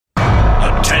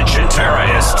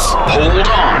Terrorists, hold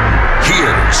on.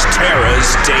 Here's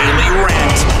Tara's Daily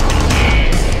Rant.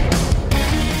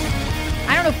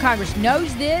 I don't know if Congress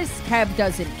knows this. Kev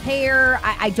doesn't care.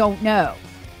 I don't know.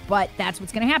 But that's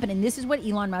what's going to happen. And this is what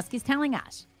Elon Musk is telling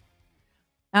us.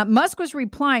 Musk was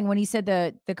replying when he said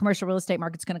the commercial real estate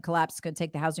market's going to collapse. It's going to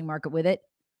take the housing market with it.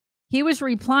 He was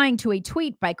replying to a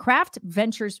tweet by Kraft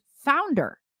Ventures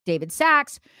founder, David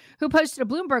Sachs, who posted a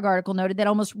Bloomberg article noted that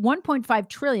almost $1.5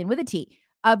 trillion, with a T,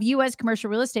 of U.S. commercial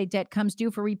real estate debt comes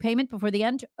due for repayment before the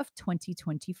end of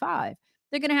 2025.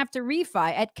 They're going to have to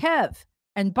refi at Kev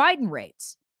and Biden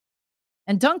rates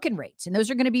and Duncan rates, and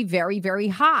those are going to be very, very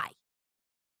high.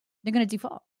 They're going to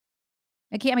default.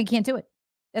 Can't do it.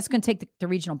 That's going to take the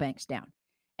regional banks down.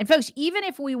 And folks, even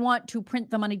if we want to print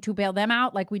the money to bail them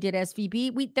out like we did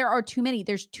SVB, there are too many.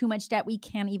 There's too much debt. We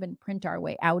can't even print our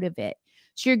way out of it.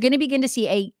 So you're going to begin to see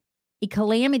a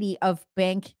calamity of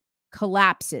bank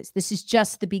collapses. This is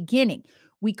just the beginning.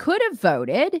 We could have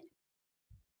voted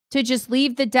to just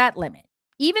leave the debt limit,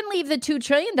 even leave the $2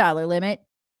 trillion limit.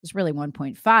 It's really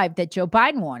 1.5 that Joe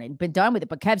Biden wanted, been done with it.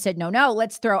 But Kev said, no,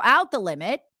 let's throw out the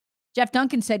limit. Jeff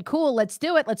Duncan said, cool, let's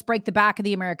do it. Let's break the back of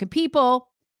the American people.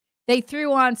 They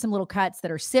threw on some little cuts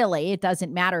that are silly. It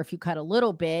doesn't matter if you cut a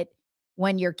little bit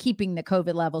when you're keeping the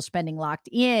COVID level spending locked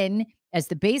in as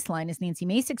the baseline, as Nancy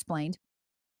Mace explained.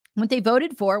 What they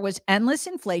voted for was endless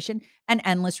inflation and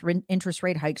endless interest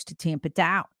rate hikes to tamp it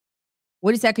down.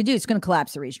 What is that going to do? It's going to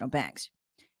collapse the regional banks.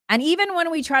 And even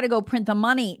when we try to go print the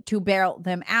money to bail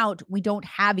them out, we don't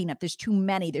have enough. There's too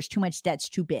many. There's too much debt. It's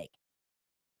too big.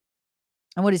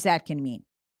 And what is that going to mean?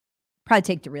 Probably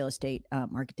take the real estate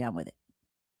market down with it.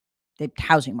 The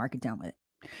housing market down with it.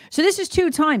 So this is 2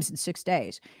 times in 6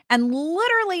 days. And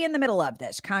literally in the middle of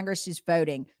this, Congress is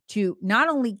voting to not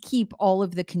only keep all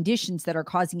of the conditions that are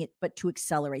causing it, but to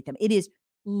accelerate them. It is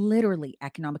literally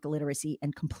economic illiteracy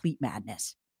and complete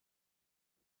madness.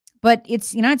 But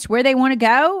it's where they want to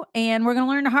go. And we're going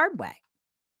to learn the hard way.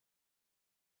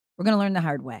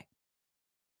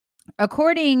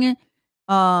 According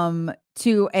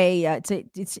to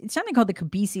it's something called the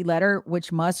Kabisi letter,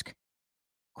 which Musk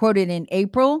quoted in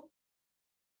April.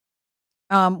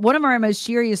 One of our most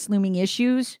serious looming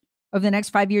issues over the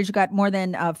next 5 years, you got more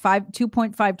than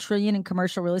 $2.5 trillion in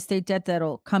commercial real estate debt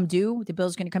that'll come due. The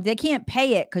bill's going to come. They can't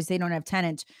pay it because they don't have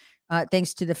tenants,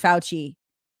 thanks to the Fauci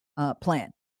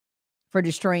plan for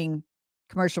destroying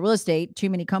commercial real estate. Too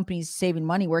many companies saving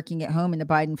money working at home in the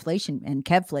Biden inflation and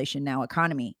Kevflation now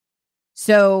economy.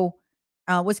 So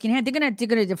what's going to happen? They're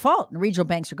going to default, and regional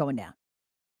banks are going down.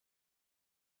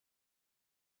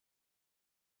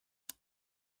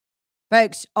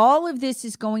 Folks, all of this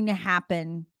is going to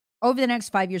happen over the next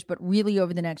 5 years, but really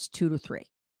over the next 2 to 3.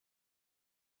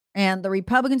 And the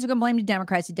Republicans are going to blame the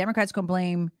Democrats. The Democrats are going to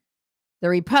blame the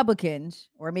Republicans,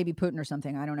 or maybe Putin or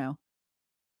something. I don't know.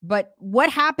 But what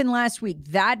happened last week,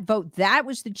 that vote, that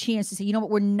was the chance to say, you know what,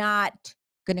 we're not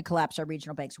going to collapse our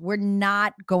regional banks. We're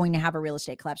not going to have a real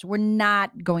estate collapse. We're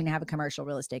not going to have a commercial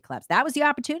real estate collapse. That was the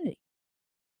opportunity.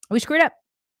 We screwed up.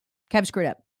 Kev screwed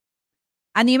up.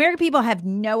 And the American people have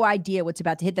no idea what's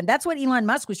about to hit them. That's what Elon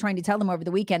Musk was trying to tell them over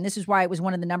the weekend. This is why it was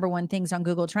one of the #1 things on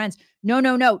Google Trends. No.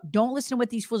 Don't listen to what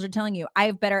these fools are telling you. I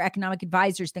have better economic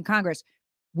advisors than Congress.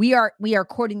 We are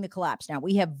courting the collapse now.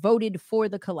 We have voted for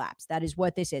the collapse. That is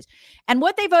what this is. And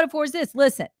what they voted for is this.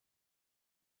 Listen,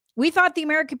 we thought the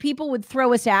American people would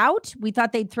throw us out. We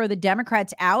thought they'd throw the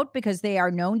Democrats out because they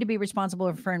are known to be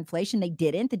responsible for inflation. They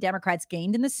didn't. The Democrats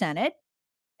gained in the Senate.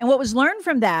 And what was learned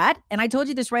from that, and I told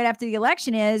you this right after the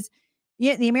election, is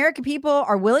the American people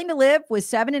are willing to live with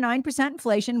 7 to 9%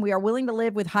 inflation. We are willing to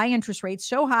live with high interest rates,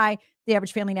 so high the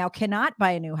average family now cannot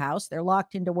buy a new house. They're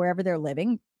locked into wherever they're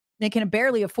living. They can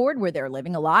barely afford where they're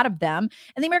living, a lot of them.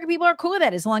 And the American people are cool with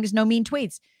that as long as no mean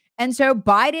tweets. And so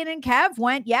Biden and Kev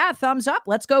went, yeah, thumbs up.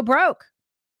 Let's go broke.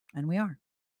 And we are.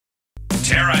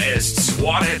 Tara is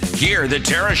swatted. Hear the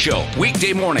Tara Show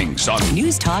weekday mornings on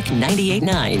News Talk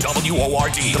 98.9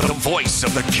 WORD, the voice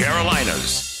of the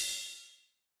Carolinas.